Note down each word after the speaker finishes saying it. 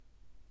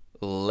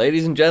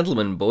Ladies and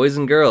gentlemen, boys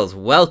and girls,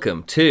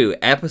 welcome to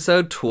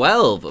episode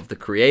 12 of the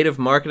Creative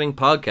Marketing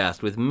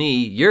Podcast with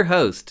me, your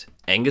host,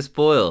 Aengus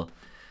Boyle.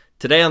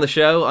 Today on the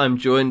show, I'm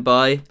joined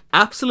by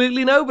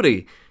absolutely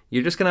nobody.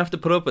 You're just going to have to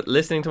put up with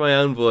listening to my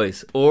own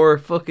voice, or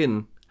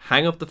fucking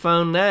hang up the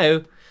phone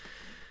now,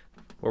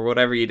 or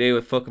whatever you do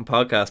with fucking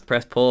podcasts,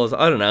 press pause,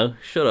 I don't know,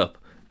 shut up.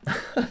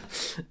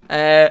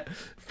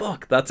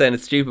 Fuck, that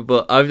sounded stupid,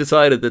 but I've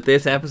decided that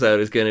this episode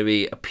is going to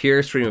be a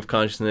pure stream of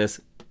consciousness.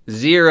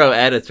 Zero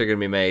edits are going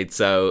to be made,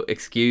 so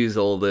excuse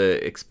all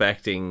the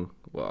expecting...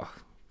 Well,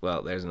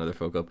 there's another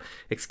fuck up.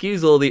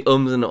 Excuse all the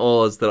ums and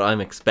ahs that I'm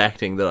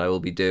expecting that I will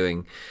be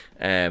doing.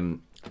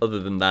 Other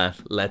than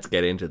that, let's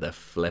get into the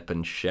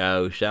flippin'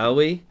 show, shall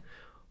we?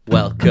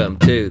 Welcome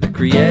to the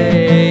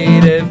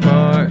Creative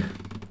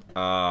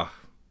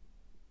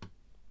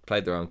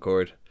Played the wrong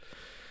chord.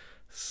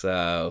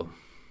 So...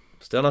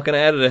 Still not going to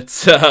edit it,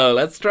 so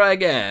let's try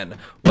again.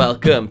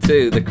 Welcome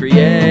to the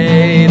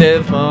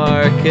Creative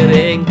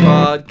Marketing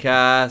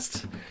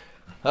Podcast.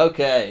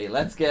 Okay,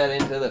 let's get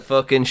into the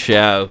fucking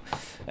show.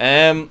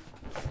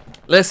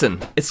 Listen,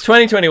 it's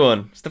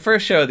 2021. It's the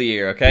first show of the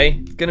year,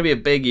 okay? It's going to be a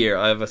big year.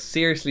 I have a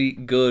seriously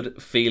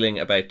good feeling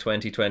about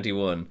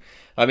 2021.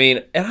 I mean,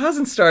 it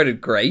hasn't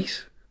started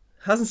great.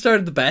 Hasn't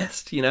started the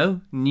best, you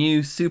know?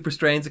 New super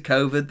strains of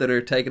COVID that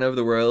are taking over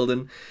the world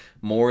and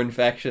more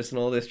infectious and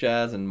all this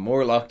jazz and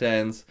more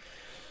lockdowns.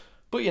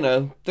 But, you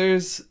know,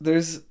 there's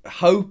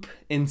hope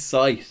in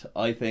sight,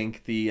 I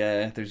think.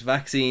 There's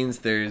vaccines,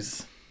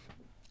 there's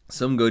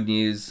some good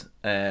news,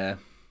 and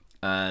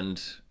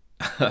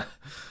I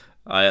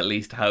at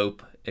least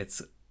hope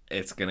it's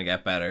going to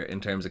get better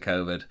in terms of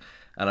COVID.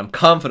 And I'm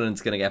confident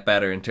it's going to get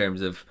better in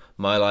terms of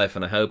my life,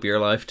 and I hope your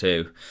life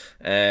too.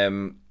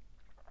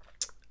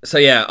 So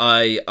yeah,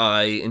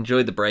 I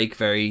enjoyed the break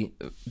very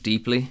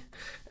deeply.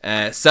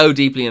 So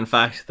deeply, in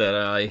fact, that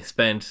I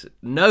spent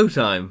no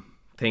time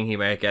thinking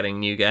about getting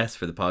new guests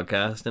for the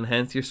podcast, and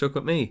hence you're stuck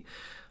with me.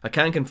 I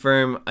can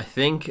confirm. I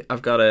think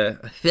I've got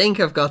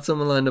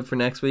someone lined up for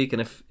next week,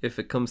 and if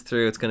it comes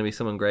through, it's going to be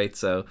someone great.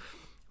 So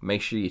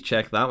make sure you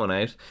check that one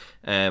out.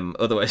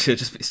 Otherwise, you'll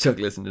just be stuck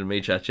listening to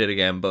me chat shit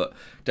again. But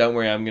don't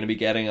worry, I'm going to be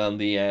getting on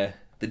the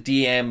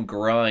DM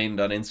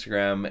grind on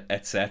Instagram,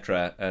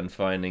 etc., and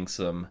finding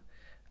some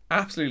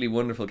absolutely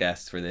wonderful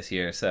guests for this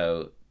year.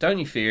 So don't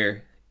you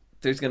fear.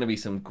 There's going to be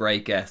some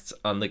great guests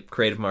on the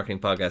Creative Marketing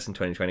Podcast in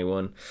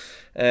 2021.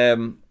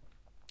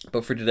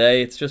 But for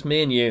today, it's just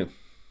me and you,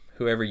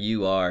 whoever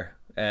you are.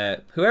 I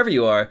just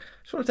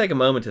want to take a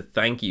moment to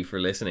thank you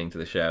for listening to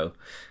the show,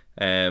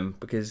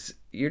 because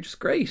you're just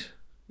great.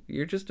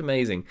 You're just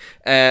amazing.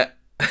 Oh,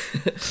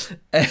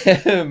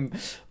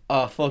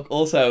 fuck.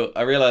 Also,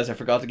 I realized I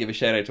forgot to give a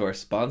shout out to our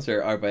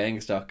sponsor,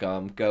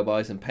 artbyangus.com. Go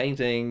buy some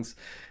paintings.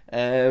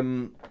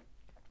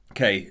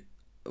 Okay,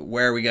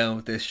 where are we going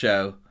with this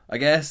show? I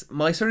guess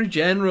my sort of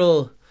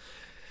general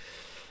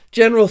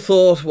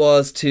thought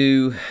was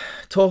to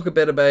talk a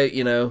bit about,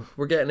 you know,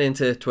 we're getting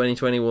into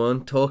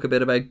 2021, talk a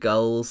bit about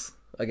goals,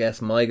 I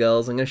guess my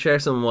goals. I'm going to share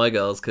some of my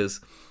goals because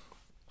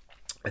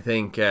I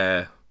think,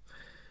 you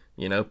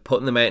know,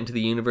 putting them out into the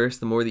universe,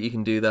 the more that you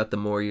can do that, the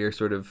more you're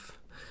sort of,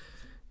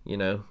 you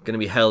know, going to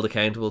be held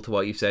accountable to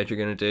what you've said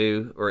you're going to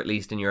do, or at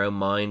least in your own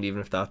mind,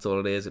 even if that's all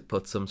it is, it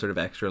puts some sort of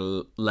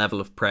extra level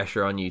of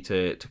pressure on you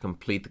to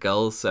complete the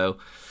goals. So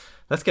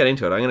let's get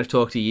into it. I'm going to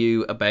talk to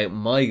you about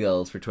my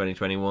goals for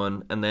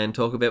 2021 and then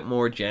talk a bit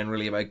more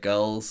generally about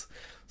goals,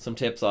 some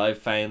tips I've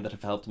found that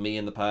have helped me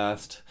in the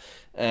past.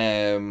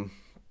 And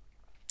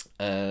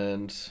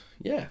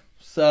yeah,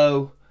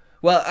 so,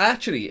 well,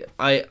 actually,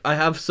 I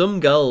have some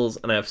goals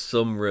and I have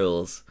some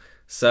rules.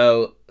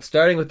 So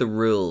starting with the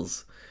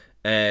rules,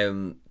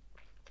 okay,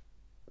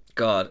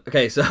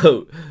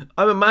 so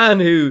I'm a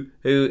man who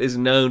is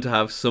known to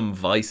have some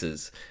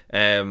vices,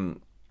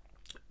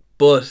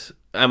 but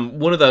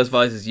one of those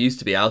vices used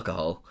to be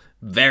alcohol.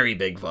 Very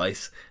big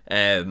vice.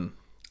 I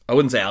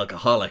wouldn't say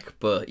alcoholic,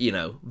 but, you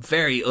know,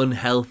 very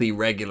unhealthy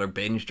regular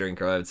binge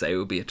drinker, I would say,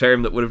 would be a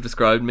term that would have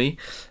described me.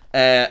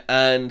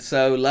 And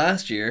so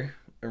last year,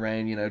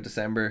 around, you know,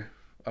 December,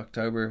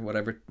 October,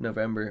 whatever,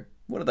 November,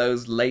 one of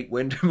those late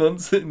winter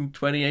months in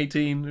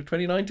 2018 or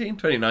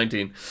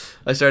 2019,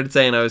 I started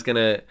saying I was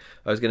gonna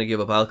give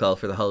up alcohol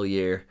for the whole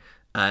year.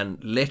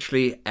 And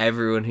literally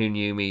everyone who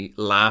knew me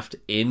laughed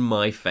in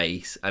my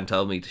face and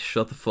told me to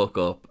shut the fuck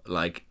up.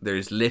 Like,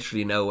 there's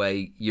literally no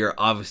way. You're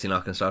obviously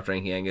not going to stop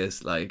drinking,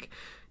 Aengus. Like,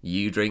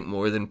 you drink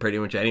more than pretty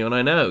much anyone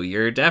I know.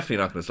 You're definitely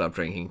not going to stop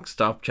drinking.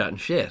 Stop chatting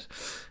shit.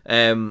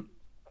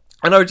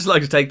 And I would just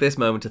like to take this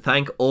moment to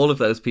thank all of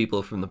those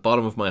people from the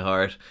bottom of my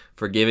heart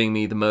for giving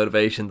me the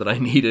motivation that I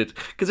needed.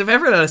 Because if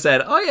everyone had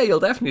said, oh yeah,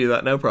 you'll definitely do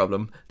that, no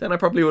problem, then I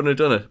probably wouldn't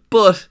have done it.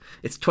 But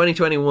it's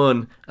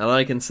 2021, and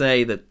I can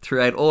say that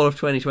throughout all of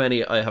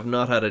 2020, I have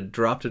not had a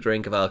drop to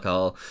drink of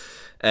alcohol.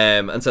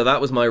 And so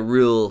that was my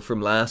rule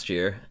from last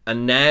year.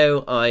 And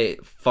now I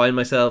find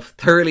myself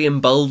thoroughly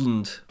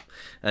emboldened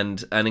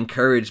and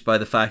encouraged by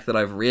the fact that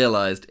I've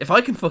realised if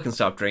I can fucking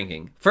stop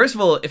drinking. First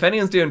of all, if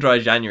anyone's doing dry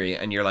January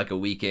and you're like a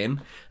week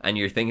in and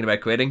you're thinking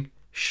about quitting,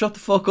 shut the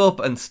fuck up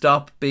and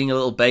stop being a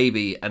little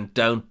baby and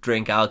don't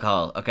drink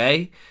alcohol,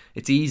 okay?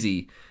 It's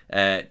easy.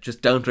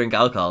 Just don't drink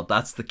alcohol.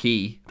 That's the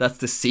key. That's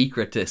the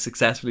secret to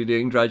successfully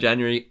doing dry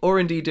January, or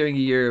indeed doing a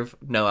year of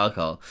no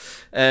alcohol.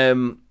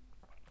 And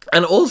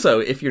also,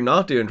 if you're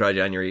not doing dry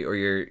January, or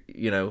you're,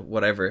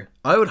 whatever,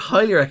 I would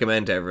highly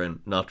recommend to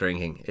everyone not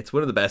drinking. It's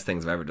one of the best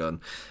things I've ever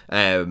done.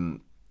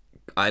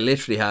 I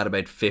literally had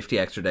about 50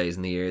 extra days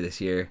in the year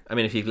this year. I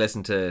mean, if you've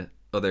listened to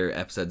other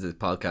episodes of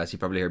the podcast, you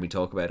probably heard me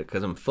talk about it,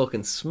 because I'm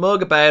fucking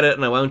smug about it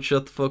and I won't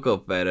shut the fuck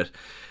up about it.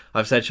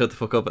 I've said shut the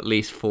fuck up at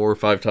least 4 or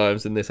 5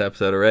 times in this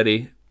episode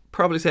already.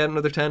 Probably say it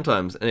another 10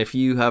 times. And if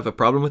you have a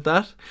problem with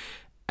that,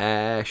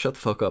 shut the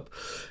fuck up.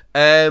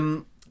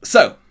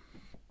 So,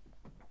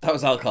 that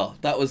was alcohol.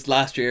 That was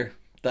last year.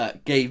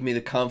 That gave me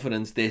the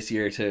confidence this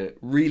year to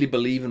really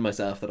believe in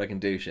myself that I can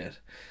do shit.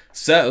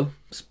 So,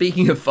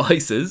 speaking of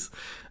vices,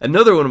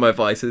 another one of my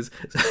vices,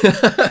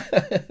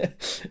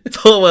 it's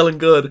all well and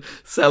good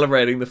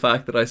celebrating the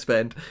fact that I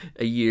spent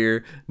a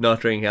year not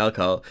drinking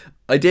alcohol.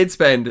 I did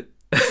spend,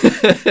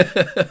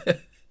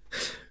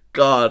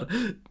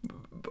 God,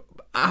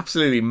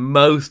 absolutely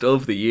most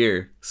of the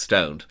year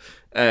stoned.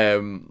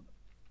 It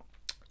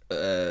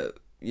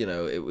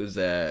was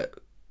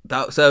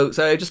so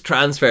I just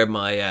transferred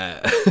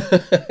my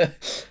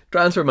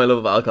transferred my love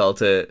of alcohol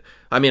to.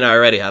 I mean, I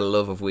already had a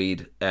love of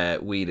weed.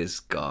 Weed is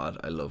God.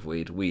 I love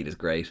weed. Weed is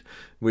great.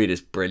 Weed is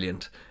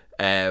brilliant.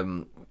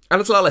 And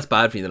it's a lot less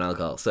bad for you than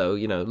alcohol. So,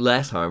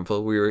 less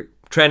harmful. We were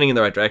trending in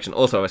the right direction.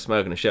 Also, I was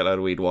smoking a shitload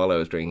of weed while I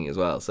was drinking as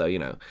well. So,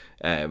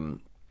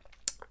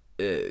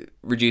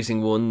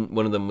 reducing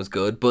one of them was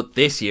good. But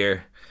this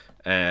year,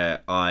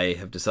 I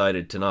have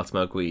decided to not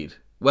smoke weed.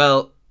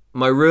 Well,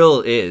 my rule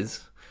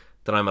is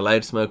that I'm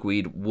allowed to smoke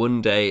weed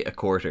 1 day a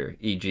quarter,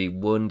 e.g.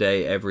 1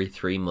 day every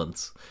 3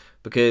 months.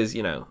 Because,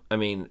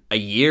 a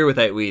year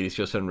without weed is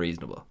just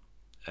unreasonable.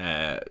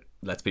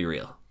 Let's be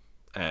real.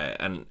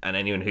 And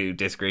anyone who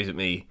disagrees with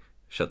me,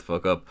 shut the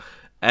fuck up.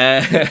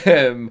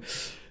 No,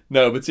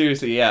 but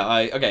seriously,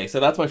 yeah. Okay, so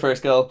that's my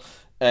first goal.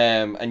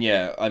 And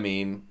yeah,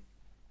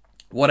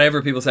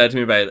 whatever people said to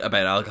me about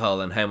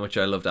alcohol and how much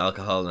I loved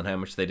alcohol and how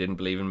much they didn't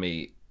believe in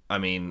me,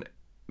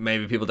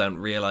 maybe people don't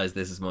realise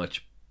this as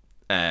much.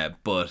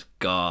 But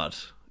God,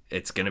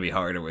 it's going to be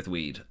harder with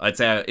weed. I'd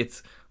say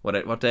it's...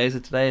 What day is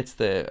it today?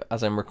 It's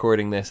as I'm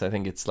recording this, I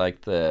think it's like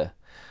it's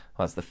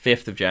the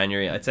 5th of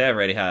January. I'd say I've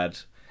already had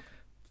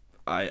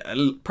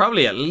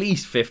probably at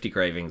least 50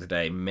 cravings a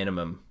day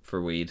minimum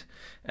for weed.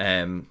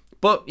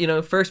 But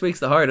first week's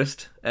the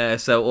hardest.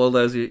 So all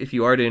those, if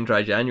you are doing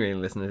dry January and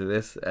listening to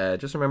this,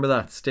 just remember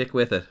that. Stick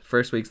with it.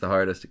 First week's the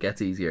hardest. It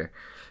gets easier.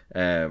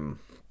 At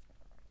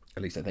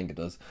least I think it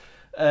does.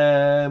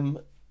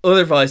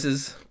 Other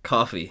vices,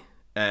 coffee.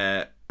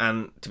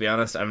 And to be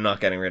honest, I'm not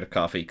getting rid of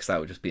coffee because that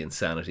would just be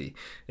insanity,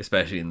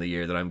 especially in the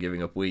year that I'm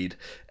giving up weed.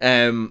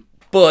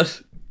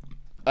 But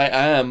I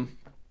am...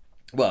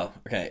 Well,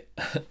 okay.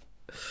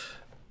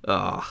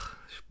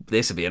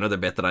 This would be another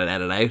bit that I'd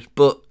edit out.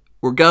 But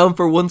we're going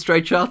for one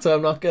straight shot, so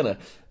I'm not gonna.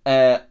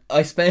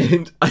 I'd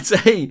say,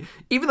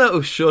 even though it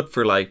was shut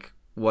for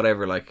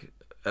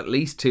at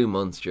least 2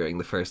 months during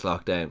the first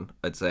lockdown,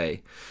 I'd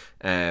say,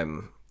 I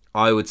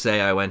would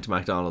say I went to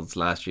McDonald's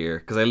last year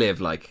because I live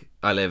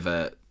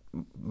a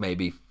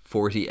maybe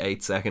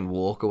 48-second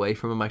walk away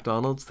from a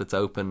McDonald's that's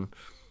open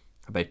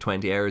about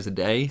 20 hours a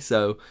day.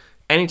 So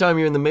anytime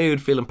you're in the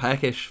mood, feeling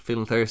peckish,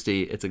 feeling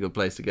thirsty, it's a good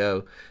place to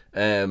go.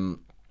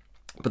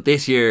 But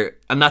this year,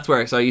 and that's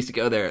where, so I used to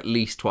go there at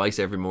least twice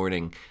every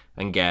morning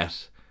and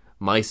get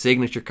my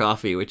signature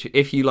coffee, which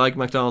if you like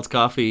McDonald's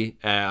coffee,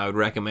 I would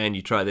recommend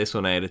you try this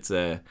one out. It's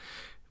a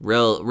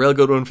real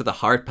good one for the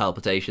heart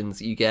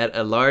palpitations. You get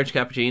a large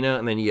cappuccino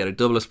and then you get a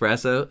double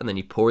espresso and then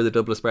you pour the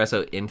double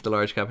espresso into the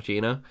large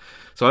cappuccino.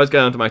 So I was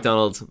going to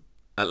McDonald's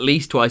at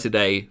least twice a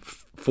day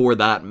for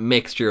that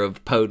mixture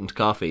of potent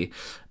coffee.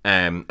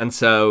 And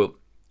so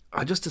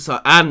I just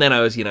decided, and then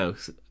I was,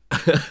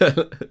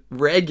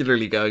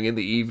 regularly going in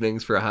the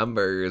evenings for a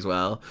hamburger as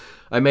well.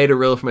 I made a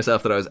rule for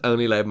myself that I was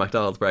only allowed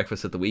McDonald's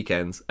breakfast at the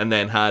weekends and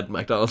then had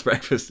McDonald's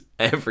breakfast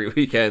every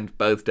weekend,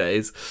 both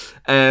days.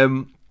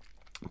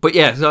 But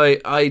yeah, so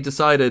I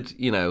decided,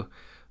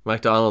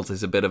 McDonald's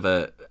is a bit of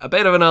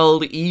an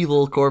old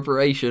evil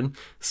corporation,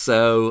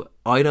 so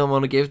I don't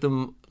want to give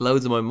them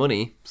loads of my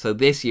money. So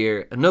this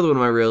year, another one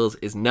of my rules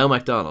is no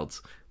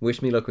McDonald's.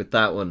 Wish me luck with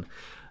that one.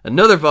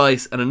 Another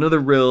vice and another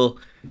rule,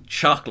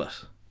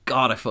 chocolate.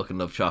 God, I fucking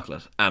love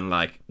chocolate. And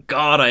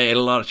God, I ate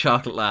a lot of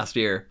chocolate last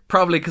year.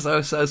 Probably because I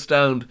was so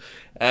stoned.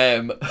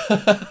 But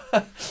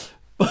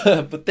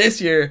this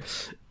year...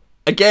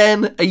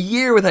 Again, a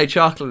year without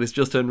chocolate is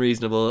just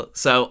unreasonable.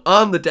 So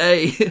on the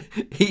day,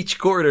 each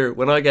quarter,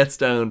 when I get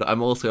stoned,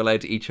 I'm also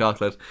allowed to eat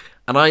chocolate.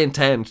 And I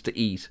intend to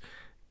eat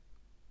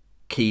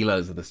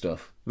kilos of the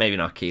stuff. Maybe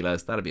not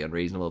kilos, that'd be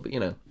unreasonable, but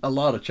a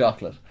lot of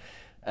chocolate.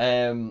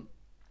 I'm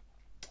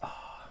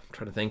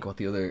trying to think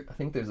what I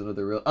think there's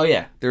another rule. Oh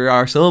yeah, there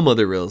are some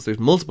other rules. There's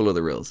multiple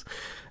other rules.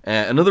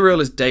 Another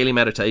rule is daily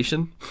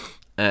meditation.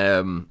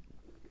 That's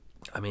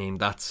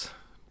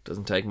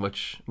Doesn't take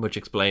much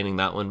explaining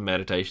that one.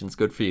 Meditation's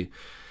good for you.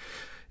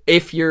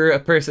 If you're a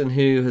person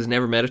who has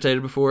never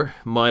meditated before,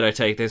 might I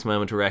take this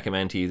moment to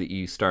recommend to you that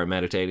you start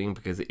meditating,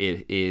 because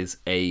it is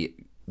a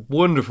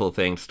wonderful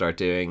thing to start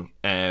doing.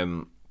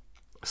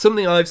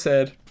 Something I've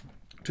said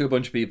to a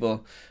bunch of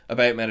people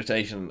about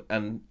meditation,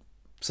 and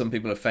some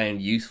people have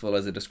found useful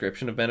as a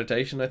description of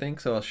meditation, I think.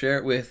 So I'll share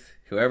it with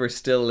whoever's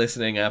still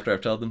listening after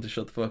I've told them to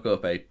shut the fuck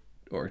up 8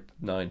 or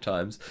 9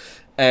 times.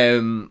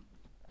 A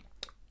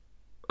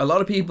lot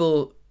of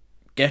people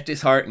get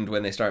disheartened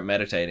when they start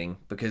meditating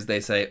because they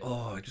say,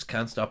 oh, I just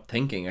can't stop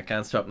thinking. I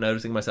can't stop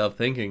noticing myself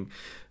thinking.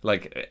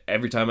 Like,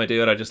 every time I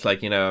do it, I just,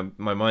 like,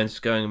 my mind's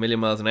just going a million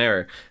miles an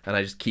hour, and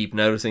I just keep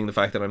noticing the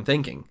fact that I'm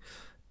thinking.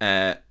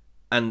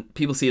 And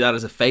people see that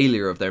as a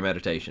failure of their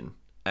meditation,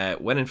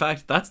 when in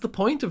fact that's the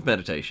point of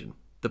meditation.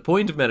 The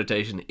point of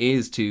meditation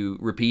is to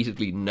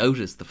repeatedly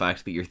notice the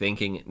fact that you're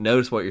thinking,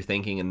 notice what you're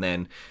thinking, and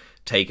then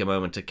take a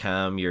moment to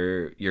calm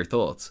your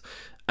thoughts.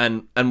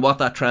 And what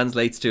that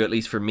translates to, at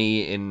least for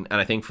me, and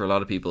I think for a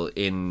lot of people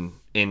in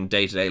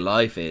day-to-day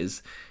life,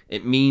 is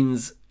it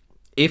means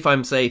if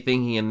I'm, say,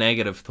 thinking a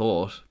negative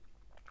thought,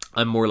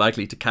 I'm more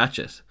likely to catch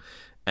it,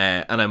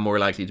 and I'm more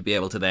likely to be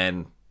able to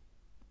then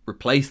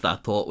replace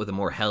that thought with a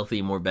more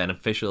healthy, more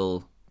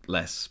beneficial,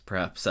 less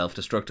perhaps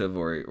self-destructive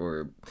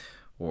or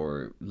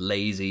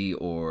lazy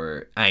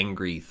or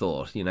angry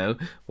thought,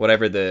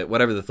 whatever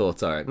the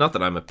thoughts are. Not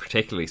that I'm a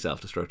particularly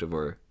self-destructive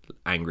or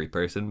angry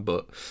person,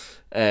 but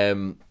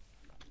you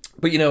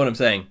know what I'm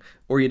saying,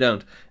 or you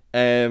don't.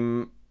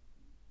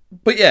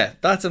 But yeah,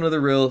 that's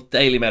another rule: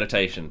 daily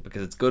meditation,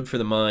 because it's good for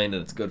the mind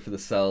and it's good for the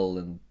soul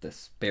and the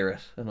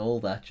spirit and all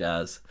that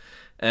jazz.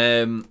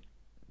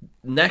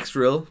 Next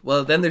rule,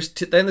 well, then there's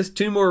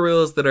 2 more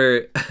rules that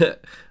are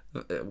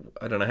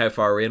I don't know how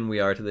far in we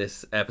are to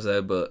this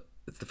episode, but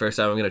it's the first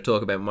time I'm going to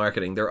talk about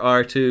marketing. There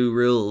are 2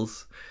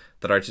 rules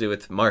that are to do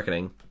with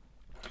marketing.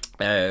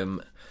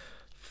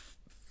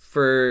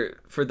 For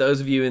those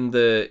of you in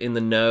the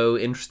know,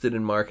 interested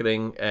in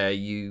marketing,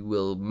 you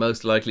will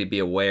most likely be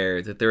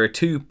aware that there are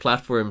 2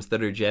 platforms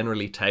that are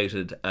generally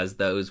touted as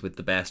those with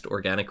the best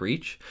organic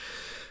reach.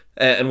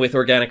 And with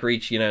organic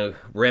reach,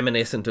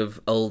 reminiscent of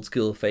old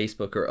school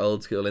Facebook or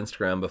old school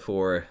Instagram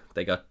before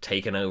they got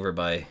taken over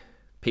by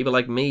people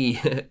like me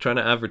trying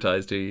to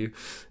advertise to you.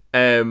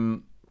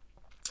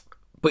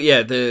 But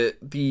yeah,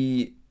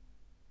 the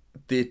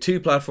 2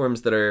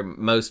 platforms that are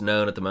most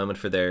known at the moment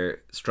for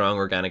their strong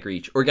organic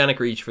reach. Organic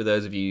reach, for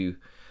those of you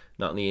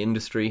not in the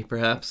industry,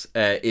 perhaps,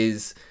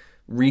 is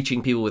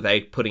reaching people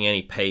without putting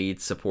any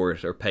paid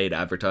support or paid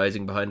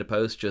advertising behind a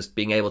post. Just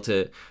being able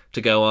to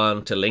go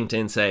on to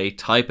LinkedIn, say,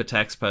 type a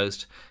text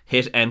post,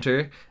 hit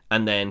enter,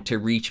 and then to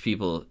reach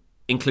people,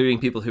 including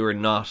people who are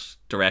not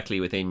directly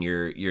within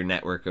your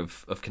network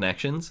of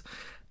connections.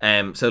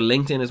 So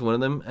LinkedIn is one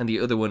of them, and the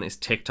other one is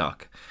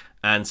TikTok.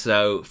 And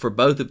so for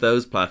both of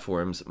those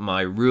platforms,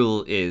 my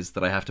rule is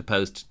that I have to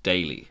post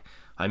daily.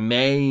 I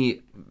may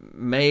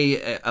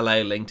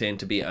allow LinkedIn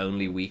to be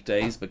only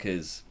weekdays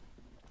because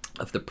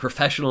of the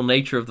professional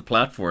nature of the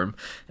platform,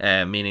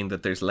 meaning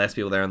that there's less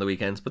people there on the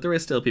weekends, but there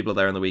is still people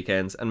there on the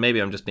weekends, and maybe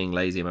I'm just being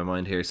lazy in my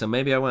mind here, so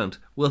maybe I won't.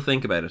 We'll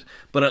think about it.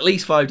 But at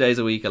least 5 days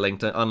a week on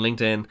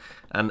LinkedIn,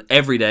 and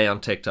every day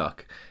on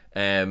TikTok.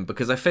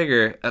 Because I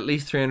figure at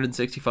least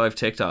 365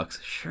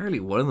 TikToks,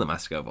 surely one of them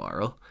has to go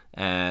viral.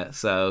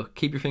 So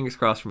keep your fingers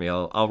crossed for me.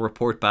 I'll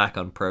report back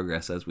on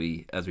progress as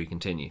we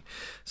continue.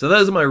 So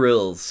those are my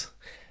rules.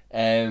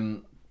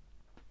 Then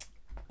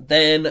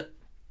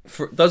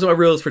those are my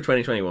rules for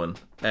 2021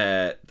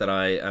 that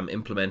I am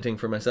implementing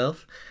for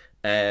myself.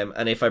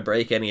 And if I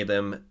break any of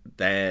them,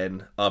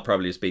 then I'll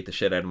probably just beat the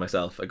shit out of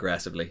myself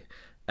aggressively,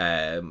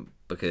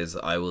 because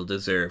I will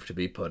deserve to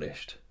be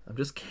punished. I'm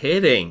just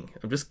kidding,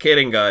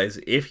 guys.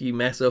 If you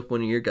mess up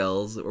one of your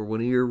goals or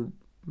one of your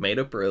made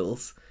up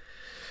rules,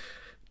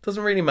 it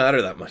doesn't really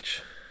matter that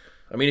much.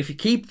 I mean, if you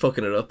keep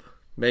fucking it up,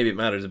 maybe it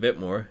matters a bit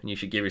more, and you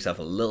should give yourself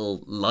a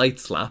little light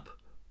slap.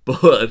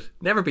 But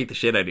never beat the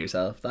shit out of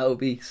yourself. That would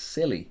be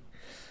silly.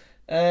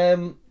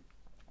 Then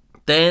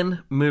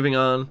moving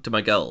on to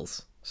my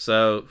goals.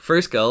 So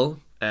first goal,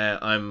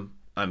 I'm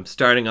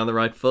starting on the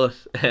right foot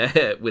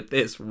with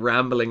this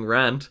rambling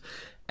rant,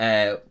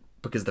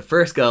 because the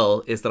first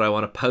goal is that I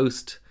want to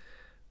post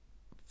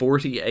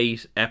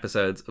 48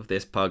 episodes of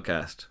this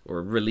podcast,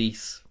 or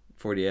release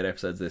 48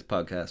 episodes of this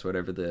podcast,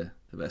 whatever the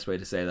best way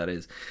to say that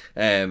is,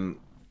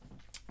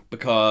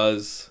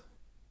 because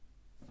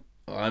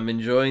I'm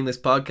enjoying this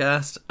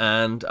podcast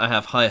and I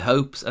have high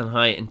hopes and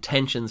high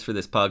intentions for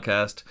this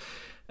podcast,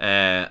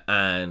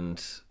 and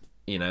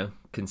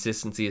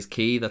consistency is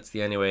key. That's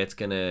the only way it's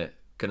gonna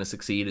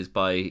succeed, is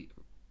by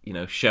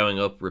showing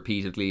up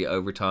repeatedly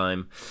over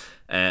time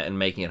and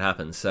making it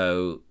happen.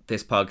 So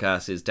this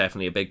podcast is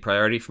definitely a big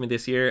priority for me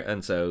this year,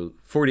 and so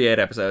 48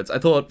 episodes. I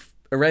thought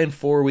around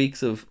 4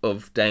 weeks of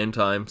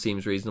downtime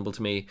seems reasonable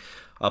to me.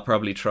 I'll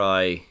probably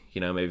try,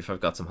 maybe if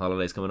I've got some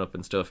holidays coming up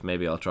and stuff,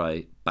 maybe I'll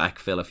try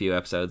backfill a few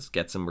episodes,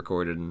 get some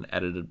recorded and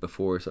edited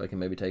before, so I can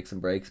maybe take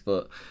some breaks,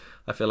 but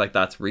I feel like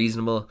that's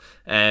reasonable.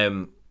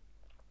 And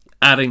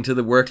adding to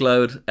the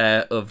workload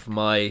of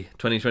my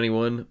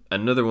 2021.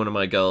 Another one of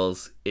my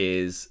goals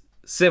is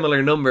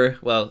similar number.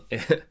 Well,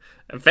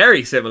 a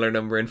very similar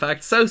number. In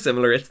fact, so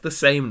similar it's the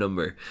same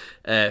number.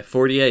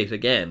 48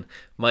 again.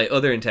 My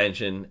other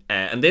intention,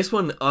 and this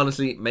one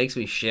honestly makes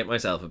me shit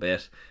myself a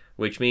bit,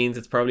 which means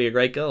it's probably a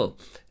great goal.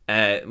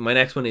 My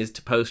next one is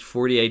to post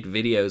 48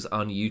 videos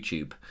on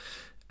YouTube.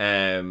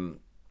 And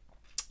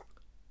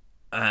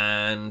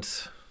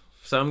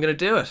so I'm going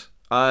to do it.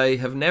 I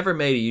have never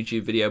made a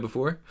YouTube video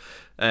before.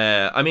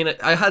 I mean,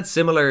 I had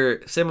similar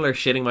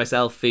shitting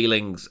myself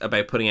feelings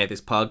about putting out this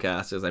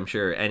podcast, as I'm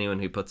sure anyone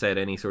who puts out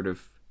any sort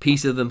of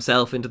piece of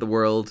themselves into the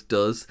world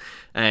does.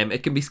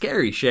 It can be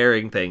scary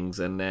sharing things,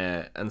 and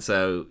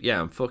so yeah,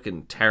 I'm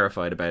fucking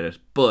terrified about it,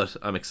 but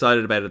I'm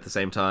excited about it at the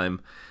same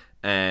time.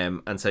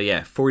 And so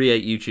yeah,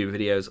 48 YouTube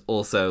videos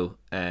also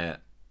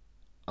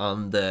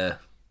on the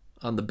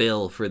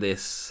bill for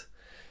this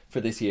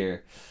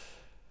year.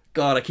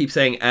 God, I keep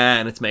saying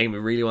and it's making me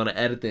really want to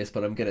edit this,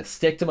 but I'm going to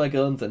stick to my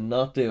guns and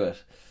not do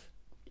it.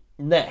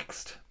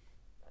 Next,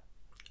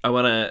 I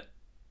want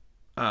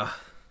to...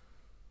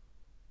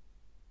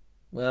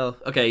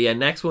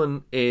 next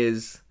one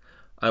is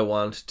I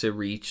want to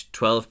reach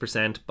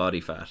 12% body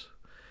fat.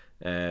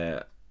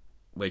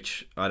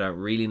 Which I don't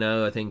really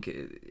know. I think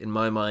in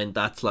my mind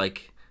that's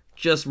like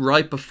just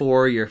right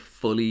before you're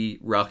fully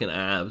rocking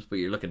abs, but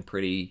you're looking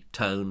pretty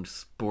toned,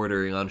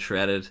 bordering on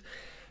shredded.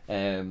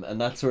 And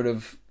that's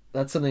something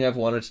I've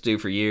wanted to do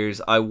for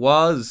years. I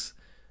think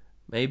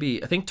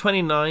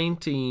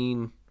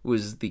 2019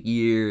 was the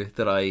year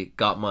that I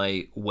got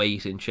my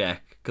weight in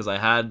check, because I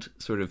had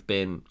sort of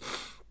been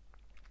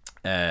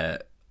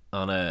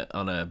on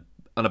a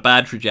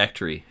bad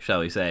trajectory,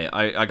 shall we say.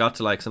 I got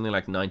to like something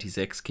like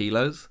 96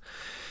 kilos,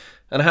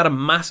 and I had a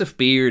massive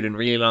beard and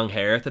really long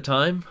hair at the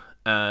time,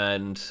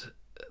 and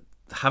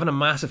having a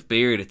massive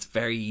beard, it's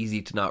very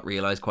easy to not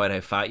realize quite how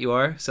fat you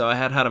are. So I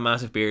had a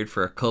massive beard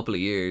for a couple of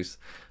years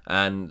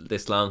and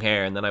this long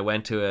hair, and then I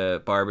went to a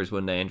barber's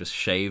one day and just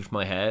shaved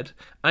my head.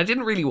 I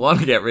didn't really want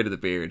to get rid of the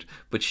beard,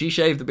 but she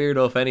shaved the beard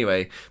off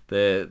anyway,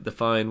 the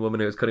fine woman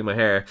who was cutting my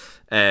hair.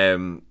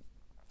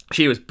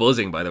 She was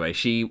buzzing, by the way.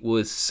 She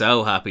was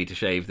so happy to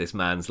shave this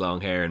man's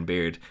long hair and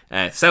beard.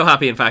 So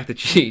happy, in fact, that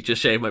she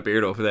just shaved my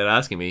beard off without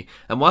asking me.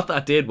 And what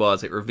that did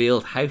was it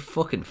revealed how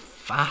fucking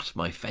fat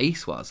my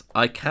face was.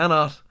 I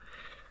cannot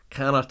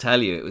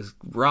tell you. It was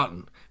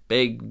rotten.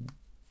 Big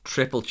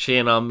triple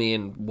chin on me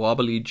and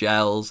wobbly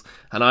jowls.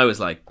 And I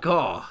was like,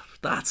 God,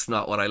 that's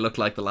not what I looked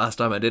like the last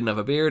time I didn't have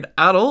a beard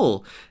at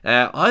all.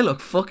 I look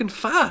fucking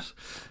fat.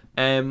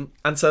 And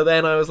so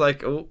then I was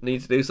like, oh, need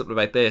to do something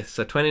about this.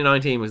 So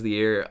 2019 was the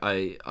year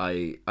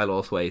I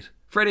lost weight.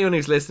 For anyone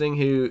who's listening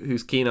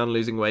who's keen on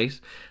losing weight,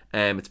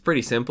 it's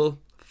pretty simple.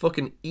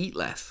 Fucking eat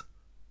less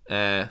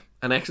and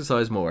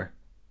exercise more.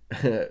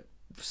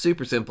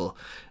 Super simple.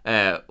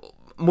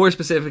 More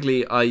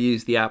specifically, I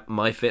use the app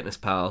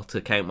MyFitnessPal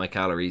to count my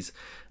calories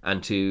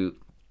and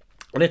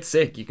it's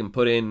sick. You can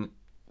put in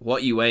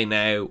what you weigh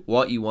now,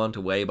 what you want to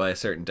weigh by a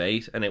certain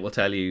date, and it will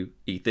tell you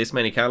eat this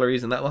many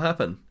calories and that will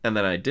happen. And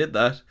then I did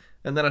that,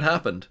 and then it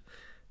happened.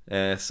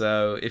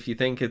 So if you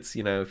think it's,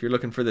 if you're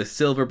looking for the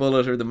silver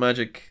bullet or the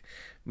magic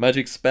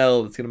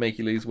spell that's going to make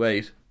you lose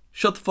weight,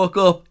 shut the fuck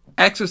up,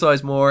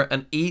 exercise more,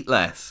 and eat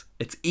less.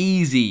 It's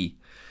easy.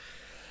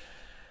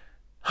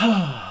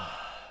 Trying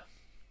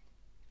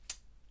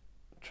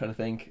to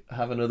think. I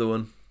have another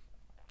one.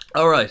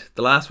 All right,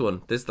 the last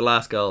one. This is the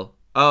last goal.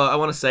 Oh, I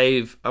want to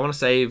save a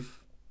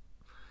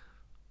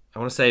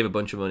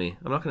bunch of money.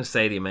 I'm not going to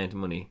say the amount of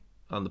money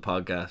on the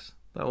podcast.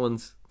 I'm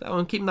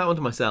keeping that one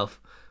to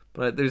myself.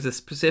 But there's a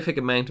specific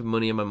amount of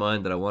money in my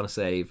mind that I want to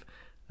save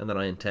and that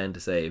I intend to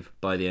save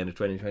by the end of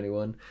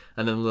 2021.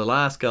 And then the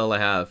last goal I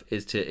have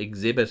is to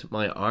exhibit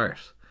my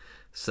art.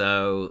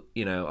 So,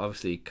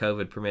 obviously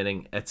COVID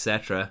permitting,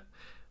 etc.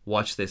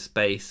 Watch this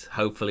space.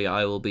 Hopefully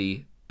I will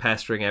be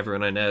pestering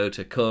everyone I know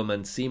to come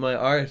and see my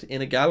art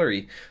in a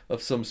gallery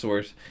of some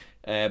sort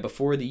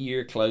before the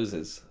year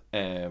closes.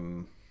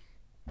 And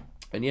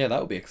yeah, that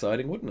would be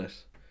exciting, wouldn't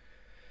it?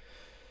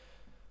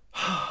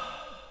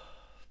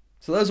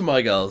 So those are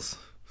my goals.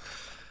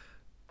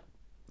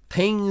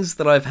 Things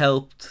that have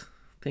helped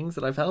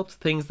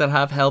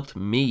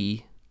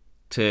me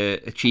to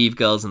achieve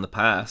goals in the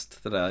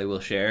past that I will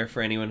share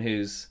for anyone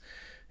who's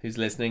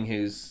listening,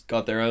 who's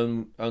got their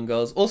own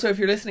goals. Also, if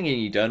you're listening and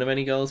you don't have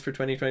any goals for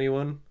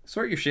 2021,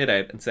 sort your shit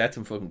out and set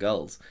some fucking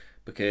goals.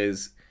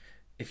 Because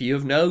if you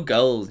have no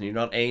goals and you're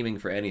not aiming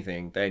for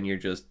anything, then you're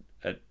just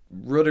a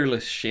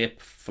rudderless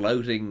ship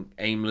floating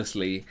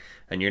aimlessly,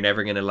 and you're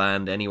never going to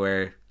land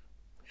anywhere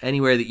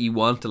that you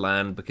want to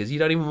land, because you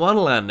don't even want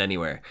to land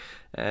anywhere.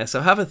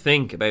 So have a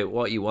think about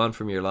what you want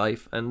from your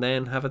life, and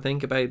then have a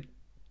think about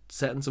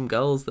setting some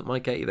goals that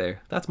might get you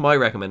there. That's my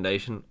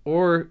recommendation.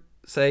 Or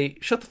say,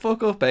 shut the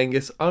fuck up,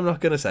 Aengus, I'm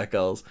not going to set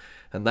goals.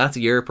 And that's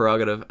your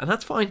prerogative, and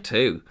that's fine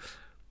too.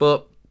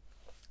 But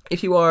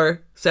if you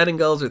are setting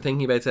goals or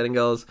thinking about setting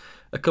goals,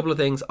 a couple of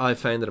things I've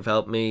found that have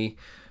helped me.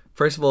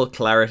 First of all,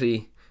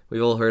 clarity.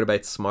 We've all heard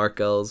about SMART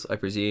goals, I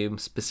presume.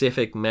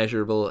 Specific,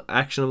 measurable,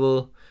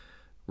 actionable,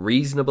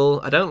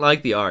 reasonable. I don't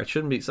like the R. It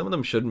shouldn't be. Some of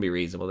them shouldn't be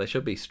reasonable. They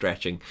should be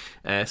stretching.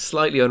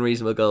 Slightly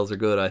unreasonable goals are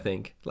good, I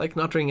think. Like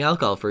not drinking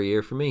alcohol for a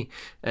year for me.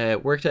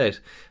 Worked out.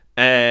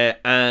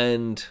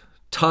 And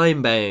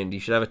time bound. You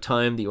should have a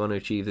time that you want to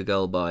achieve the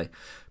goal by.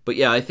 But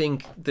yeah, I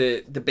think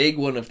the big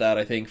one of that,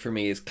 I think, for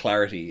me is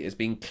clarity, is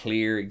being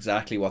clear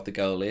exactly what the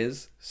goal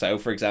is. So,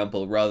 for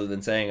example, rather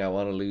than saying I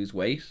want to lose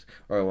weight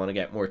or I want to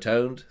get more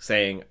toned,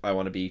 saying I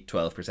want to be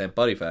 12%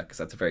 body fat, because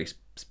that's a very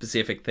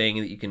specific thing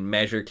that you can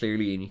measure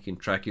clearly and you can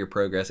track your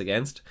progress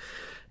against.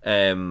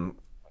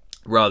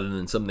 Rather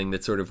than something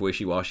that's sort of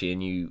wishy-washy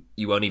and you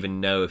won't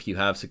even know if you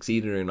have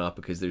succeeded or not,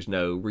 because there's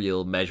no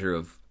real measure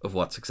of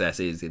what success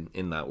is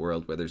in that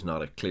world where there's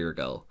not a clear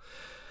goal.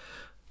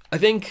 I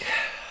think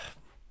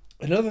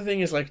another thing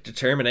is like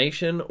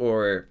determination,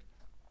 or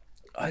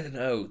I don't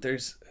know,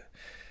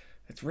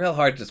 it's real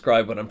hard to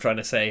describe what I'm trying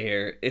to say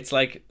here. It's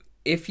like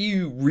if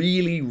you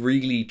really,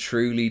 really,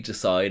 truly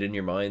decide in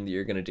your mind that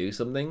you're going to do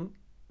something,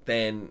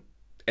 then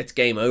it's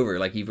game over.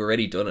 Like you've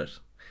already done it.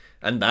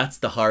 And that's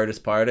the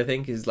hardest part, I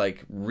think, is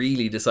like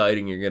really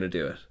deciding you're going to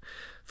do it.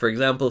 For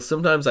example,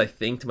 sometimes I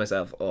think to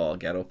myself, oh, I'll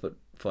get up at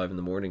 5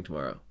 a.m.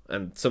 tomorrow.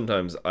 And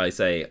sometimes I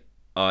say,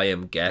 I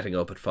am getting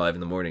up at 5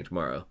 a.m.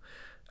 tomorrow.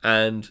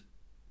 And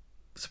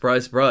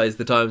surprise, surprise,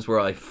 the times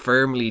where I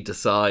firmly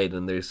decide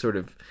and there's sort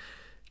of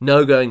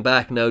no going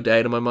back, no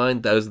doubt in my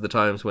mind, those are the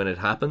times when it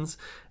happens.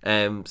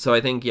 So I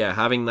think, yeah,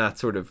 having that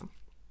sort of,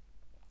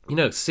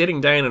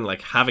 sitting down and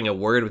like having a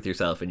word with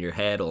yourself in your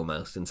head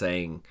almost and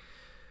saying,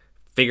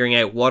 figuring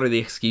out what are the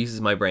excuses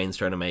my brain's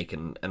trying to make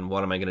and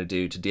what am I going to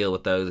do to deal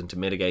with those and to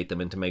mitigate them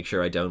and to make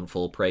sure I don't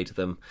fall prey to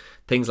them.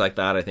 Things like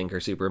that I think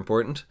are super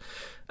important.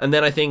 And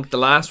then I think the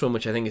last one,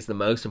 which I think is the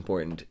most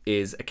important,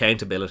 is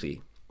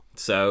accountability.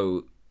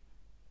 So,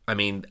 I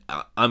mean,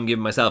 I'm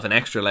giving myself an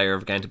extra layer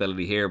of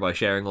accountability here by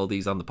sharing all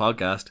these on the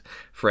podcast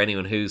for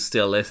anyone who's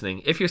still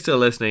listening. If you're still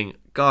listening,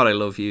 God, I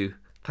love you.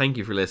 Thank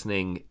you for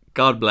listening.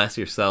 God bless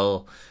your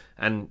soul.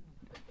 And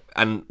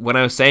when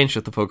I was saying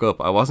shut the fuck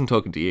up, I wasn't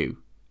talking to you.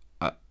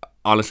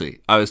 Honestly,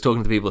 I was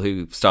talking to people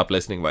who stopped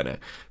listening by now.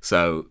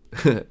 So,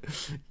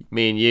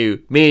 me and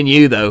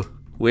you though,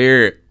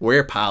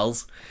 we're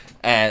pals.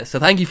 So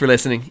thank you for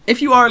listening.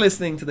 If you are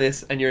listening to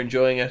this and you're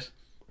enjoying it,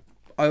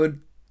 I would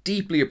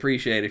deeply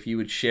appreciate if you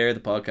would share the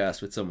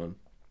podcast with someone.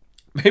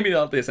 Maybe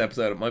not this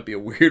episode, it might be a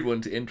weird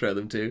one to intro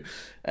them to.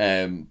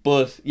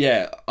 But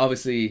yeah,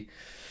 obviously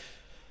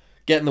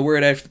getting the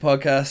word out for the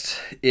podcast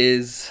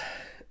is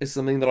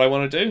something that I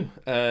want to do.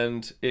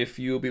 And if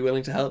you'll be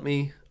willing to help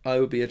me, I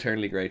would be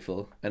eternally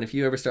grateful. And if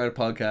you ever start a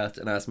podcast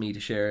and ask me to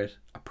share it,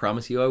 I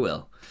promise you I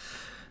will.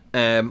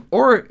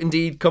 Or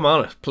indeed come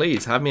on it.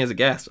 Please have me as a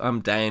guest.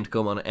 I'm down to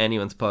come on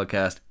anyone's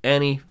podcast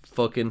any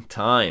fucking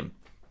time,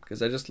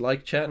 because I just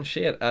like chatting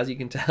shit, as you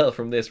can tell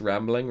from this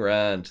rambling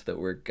rant that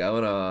we're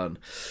going on.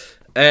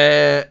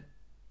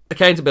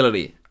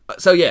 Accountability.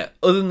 So yeah,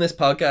 other than this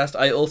podcast,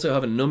 I also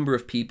have a number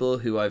of people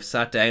who I've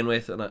sat down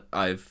with and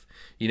I've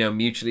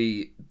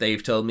mutually,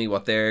 they've told me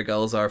what their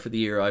goals are for the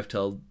year. I've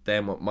told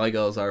them what my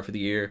goals are for the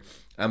year.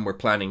 And we're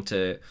planning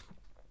to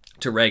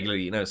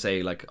regularly,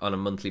 say like on a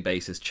monthly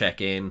basis, check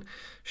in,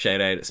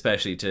 shout out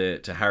especially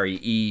to Harry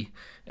E.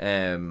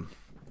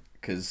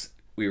 Because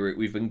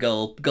we've been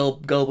goal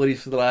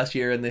buddies for the last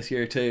year and this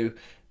year too.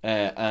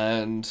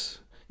 And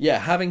yeah,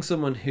 having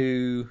someone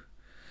who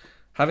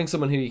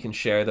you can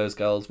share those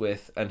goals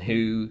with and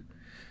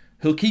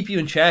who'll keep you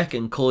in check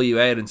and call you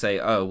out and say,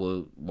 oh,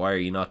 well, why are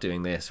you not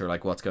doing this? Or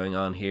like, what's going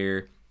on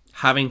here?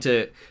 Having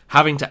to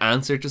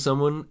answer to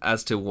someone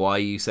as to why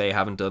you say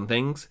haven't done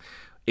things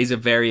is a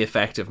very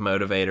effective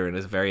motivator and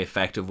is a very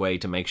effective way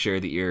to make sure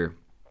that you're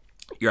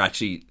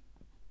actually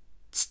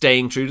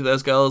staying true to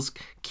those goals,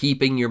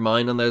 keeping your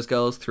mind on those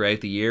goals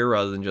throughout the year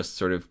rather than just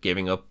sort of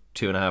giving up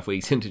 2.5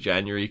 weeks into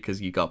January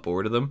because you got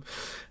bored of them.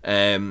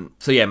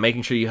 So yeah,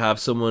 making sure you have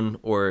someone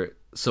or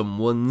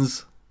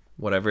someone's,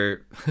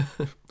 whatever,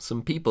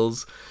 some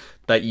people's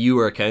that you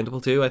are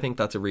accountable to. I think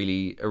that's a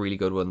really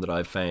good one that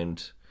I've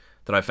found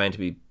to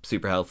be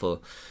super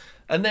helpful.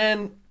 And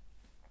then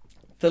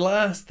the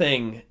last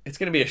thing, it's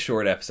going to be a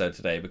short episode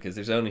today because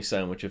there's only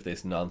so much of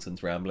this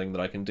nonsense rambling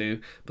that I can do.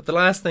 But the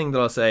last thing that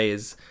I'll say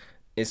is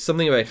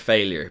something about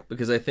failure,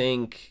 because I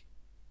think,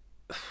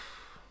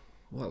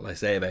 what will I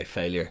say about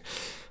failure?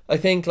 I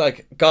think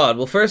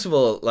well, first of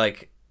all,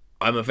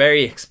 I'm a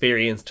very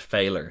experienced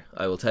failer.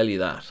 I will tell you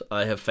that.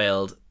 I have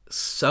failed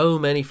so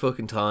many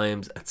fucking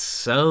times at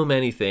so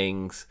many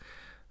things.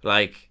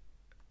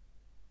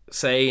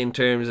 Say in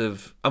terms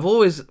of, I've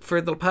always, for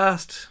the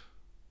past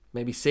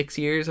maybe 6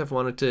 years, I've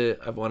wanted to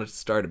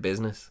start a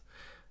business,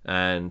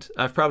 and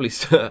I've probably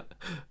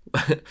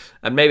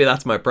and maybe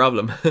that's my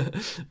problem.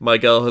 My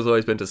goal has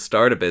always been to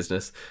start a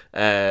business.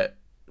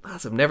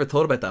 I've never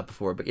thought about that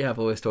before, but yeah, I've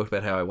always talked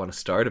about how I want to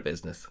start a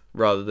business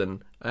rather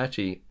than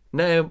actually.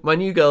 Now my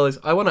new goal is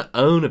I want to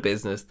own a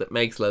business that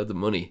makes loads of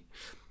money.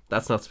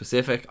 That's not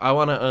specific. I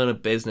want to own a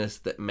business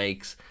that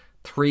makes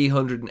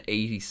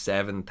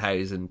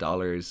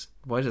 $387,000.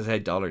 Why did I say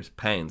dollars?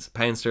 Pounds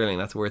sterling.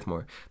 That's worth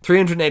more.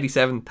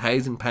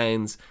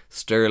 £387,000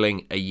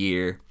 sterling a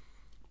year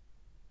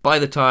by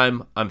the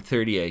time I'm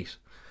 38.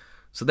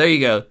 So there you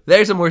go.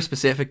 There's a more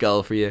specific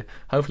goal for you.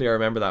 Hopefully I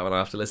remember that when I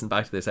have to listen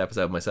back to this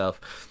episode myself.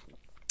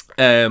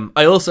 I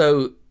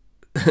also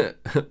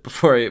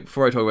before I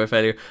talk about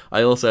failure,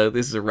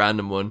 this is a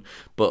random one,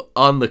 but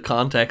on the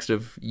context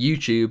of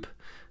YouTube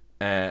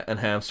and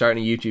how I'm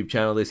starting a YouTube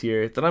channel this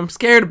year that I'm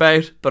scared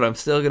about, but I'm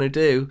still going to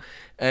do.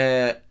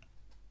 I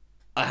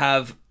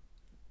have,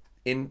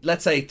 in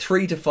let's say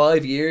 3 to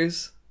 5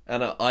 years,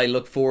 and I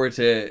look forward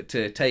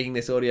to taking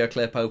this audio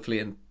clip hopefully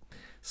and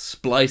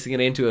splicing it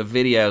into a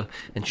video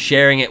and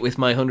sharing it with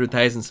my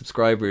 100,000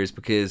 subscribers,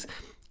 because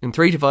in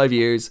 3 to 5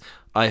 years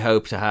I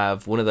hope to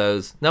have one of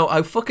those, no,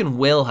 I fucking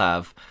will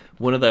have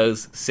one of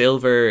those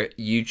silver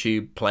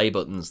YouTube play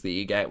buttons that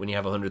you get when you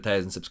have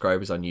 100,000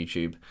 subscribers on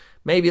YouTube.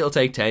 Maybe it'll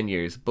take 10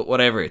 years, but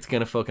whatever, it's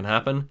gonna fucking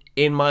happen.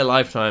 In my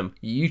lifetime,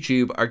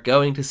 YouTube are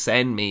going to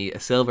send me a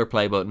silver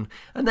play button,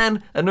 and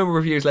then a number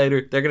of years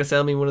later, they're gonna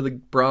sell me one of the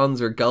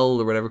bronze or gold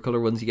or whatever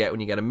color ones you get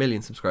when you get 1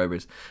 million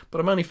subscribers.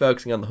 But I'm only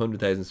focusing on the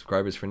 100,000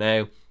 subscribers for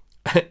now.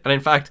 And in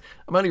fact,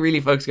 I'm only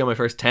really focusing on my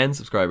first 10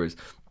 subscribers.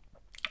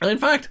 And in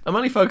fact, I'm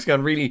only focusing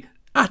on really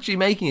actually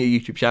making a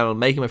YouTube channel,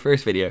 making my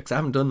first video, because I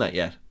haven't done that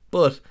yet.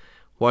 But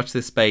watch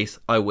this space,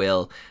 I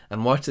will.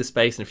 And watch this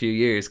space in a few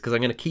years, because I'm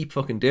going to keep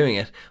fucking doing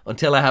it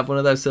until I have one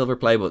of those silver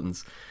play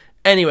buttons.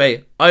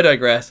 Anyway, I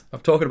digress. I'm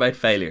talking about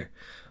failure.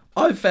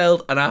 I've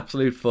failed an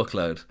absolute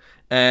fuckload.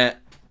 But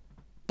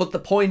the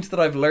point that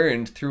I've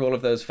learned through all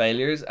of those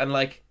failures, and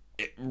like,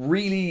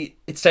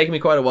 it's taken me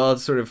quite a while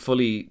to sort of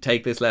fully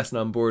take this lesson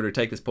on board or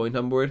take this point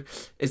on board,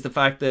 is the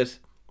fact that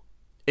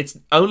it's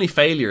only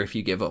failure if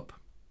you give up.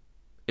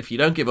 If you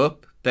don't give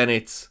up, then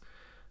it's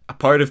a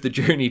part of the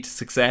journey to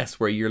success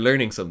where you're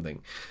learning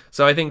something.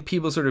 So I think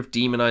people sort of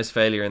demonize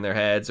failure in their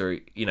heads, or,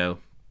 you know,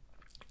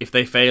 if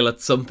they fail at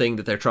something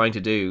that they're trying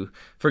to do,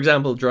 for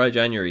example, dry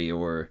January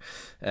or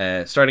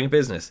starting a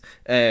business,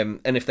 and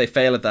if they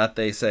fail at that,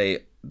 they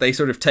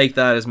sort of take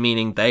that as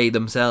meaning they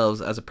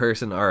themselves as a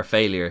person are a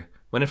failure,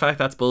 when in fact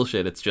that's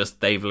bullshit. It's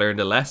just they've learned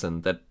a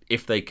lesson that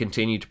if they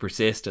continue to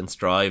persist and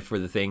strive for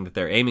the thing that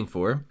they're aiming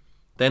for,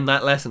 then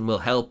that lesson will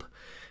help.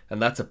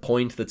 And that's a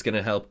point that's going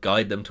to help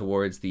guide them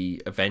towards the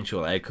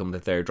eventual outcome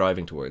that they're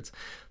driving towards.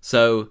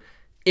 So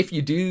if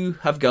you do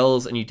have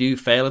goals and you do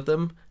fail at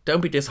them,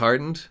 don't be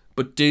disheartened,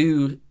 but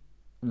do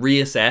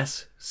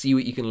reassess, see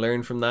what you can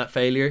learn from that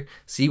failure,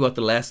 see what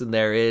the lesson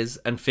there is,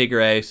 and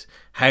figure out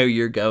how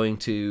you're going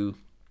to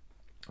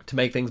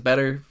make things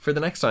better for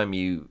the next time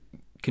you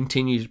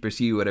continue to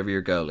pursue whatever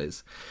your goal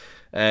is.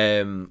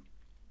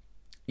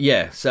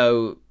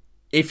 So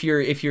if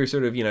you're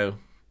sort of, you know,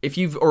 if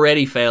you've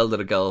already failed at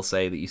a goal,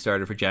 say that you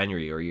started for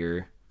January,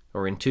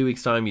 or in 2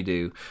 weeks' time you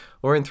do,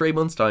 or in 3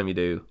 months' time you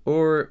do,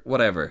 or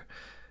whatever,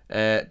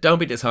 don't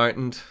be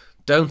disheartened.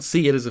 Don't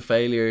see it as a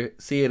failure.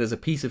 See it as a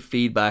piece of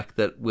feedback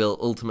that will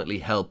ultimately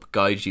help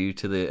guide you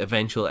to the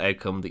eventual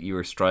outcome that you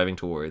are striving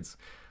towards.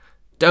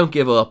 Don't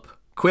give up.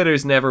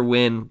 Quitters never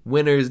win.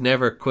 Winners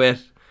never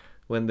quit.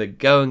 When the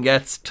going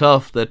gets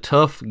tough, the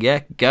tough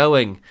get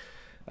going.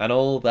 And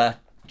all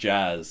that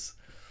jazz.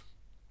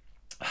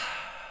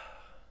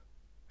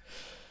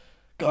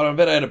 God, I'm a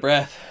bit out of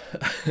breath.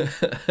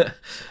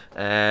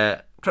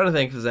 Trying to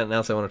think if there's anything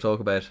else I want to talk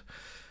about.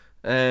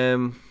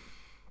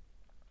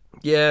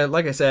 Yeah,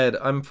 like I said,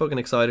 I'm fucking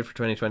excited for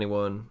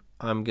 2021.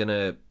 I'm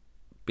gonna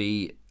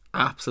be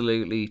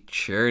absolutely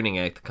churning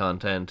out the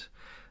content,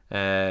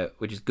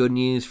 which is good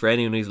news for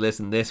anyone who's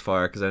listened this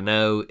far, because I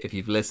know if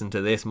you've listened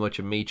to this much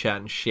of me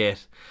chatting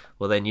shit,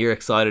 well then you're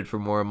excited for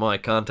more of my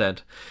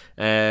content.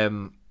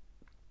 Other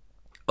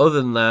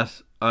than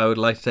that, I would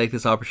like to take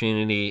this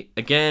opportunity,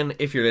 again,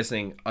 if you're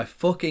listening, I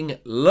fucking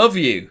love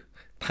you.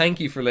 Thank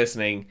you for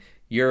listening.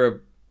 You're a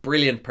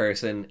brilliant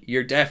person.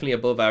 You're definitely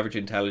above average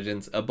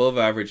intelligence, above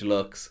average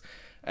looks,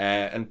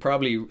 and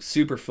probably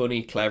super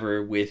funny,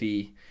 clever,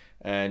 witty,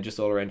 and just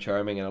all around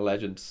charming and a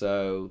legend.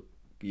 So,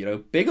 you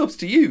know, big ups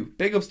to you,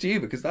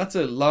 because that's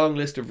a long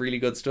list of really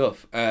good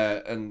stuff.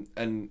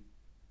 And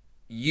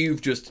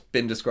you've just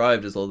been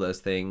described as all those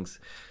things,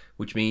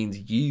 which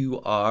means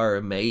you are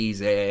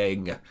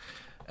amazing.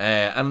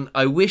 And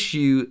I wish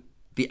you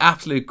the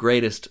absolute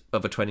greatest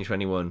of a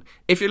 2021.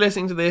 If you're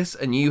listening to this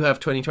and you have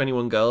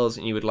 2021 goals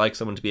and you would like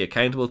someone to be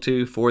accountable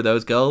to for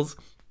those goals,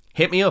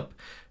 hit me up.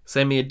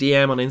 Send me a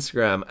DM on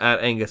Instagram at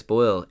Aengus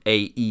Boyle,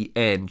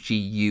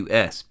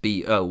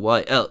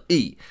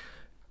 AENGUSBOYLE.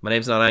 My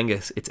name's not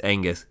Angus, it's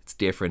Aengus. It's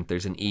different.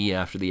 There's an E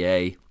after the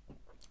A,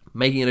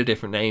 making it a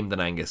different name than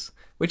Angus,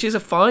 which is a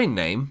fine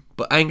name,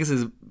 but Angus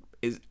is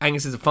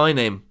a fine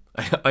name.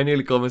 I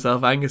nearly called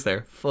myself Angus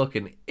there.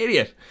 Fucking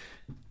idiot.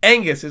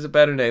 Aengus is a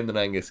better name than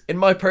Angus, in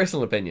my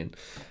personal opinion.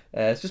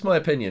 It's just my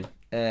opinion,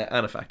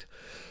 and a fact.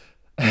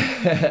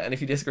 And if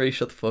you disagree,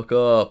 shut the fuck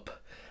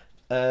up.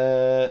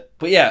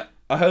 But yeah,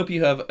 I hope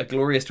you have a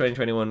glorious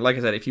 2021. Like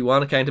I said, if you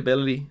want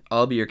accountability,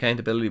 I'll be your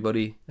accountability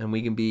buddy, and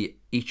we can be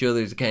each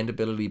other's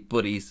accountability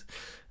buddies.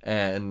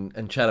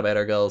 and chat about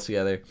our goals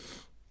together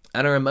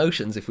and our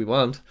emotions if we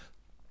want,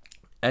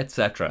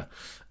 etc.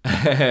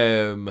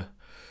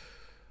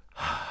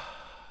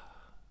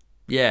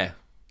 Yeah,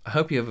 I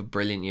hope you have a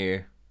brilliant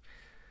year.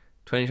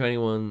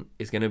 2021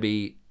 is going to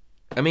be,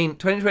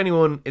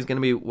 2021 is going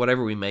to be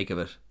whatever we make of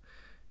it.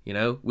 You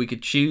know, we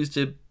could choose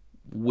to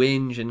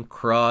whinge and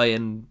cry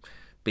and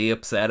be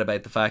upset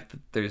about the fact that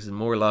there's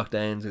more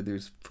lockdowns or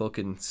there's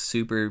fucking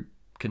super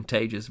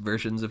contagious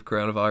versions of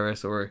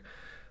coronavirus or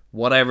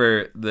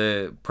whatever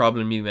the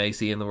problem you may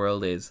see in the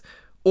world is.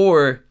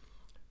 Or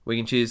we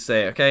can choose to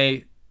say,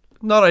 okay,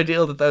 not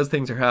ideal that those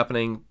things are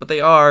happening, but they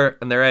are,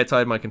 and they're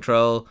outside my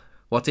control.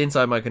 What's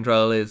inside my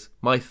control is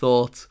my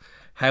thoughts,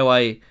 how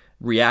I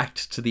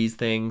react to these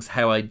things,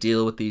 how I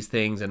deal with these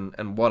things,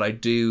 and what I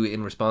do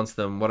in response to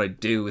them, what I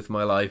do with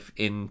my life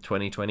in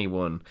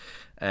 2021.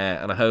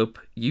 And I hope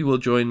you will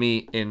join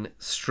me in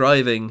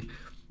striving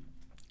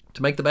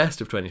to make the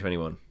best of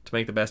 2021, to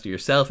make the best of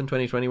yourself in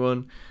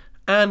 2021,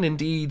 and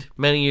indeed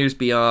many years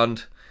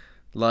beyond,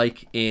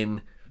 like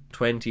in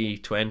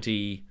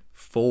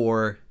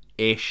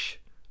 2024-ish,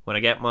 when I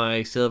get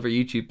my silver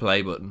YouTube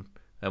play button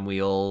and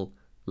we all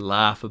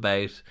laugh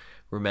about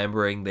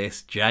remembering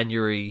this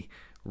January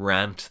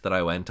rant that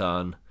I went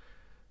on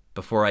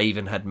before I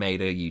even had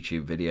made a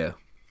YouTube video.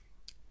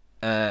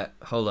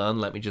 Hold on,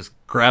 let me just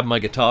grab my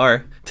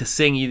guitar to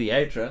sing you the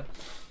outro.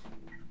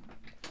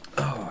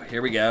 Oh,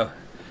 here we go.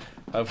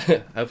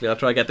 Hopefully I'll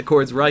try to get the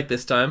chords right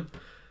this time.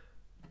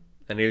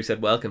 I nearly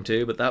said welcome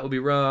to, but that would be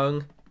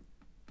wrong.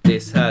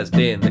 This has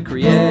been the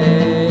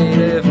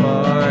Creative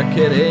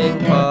Marketing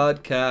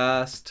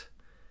Podcast.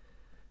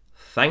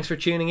 Thanks for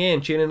tuning in.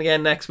 Tune in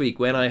again next week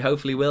when I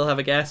hopefully will have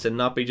a guest and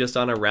not be just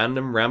on a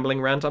random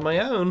rambling rant on my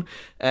own.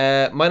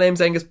 My name's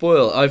Aengus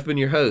Boyle. I've been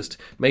your host.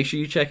 Make sure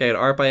you check out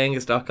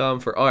artbyangus.com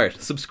for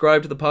art.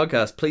 Subscribe to the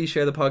podcast. Please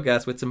share the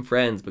podcast with some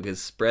friends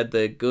because spread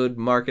the good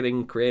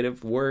marketing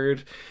creative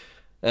word.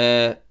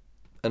 And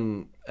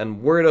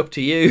word up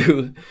to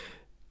you.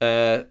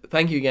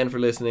 Thank you again for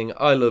listening.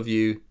 I love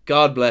you.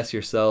 God bless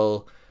your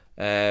soul.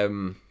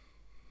 See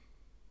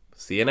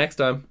you next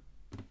time.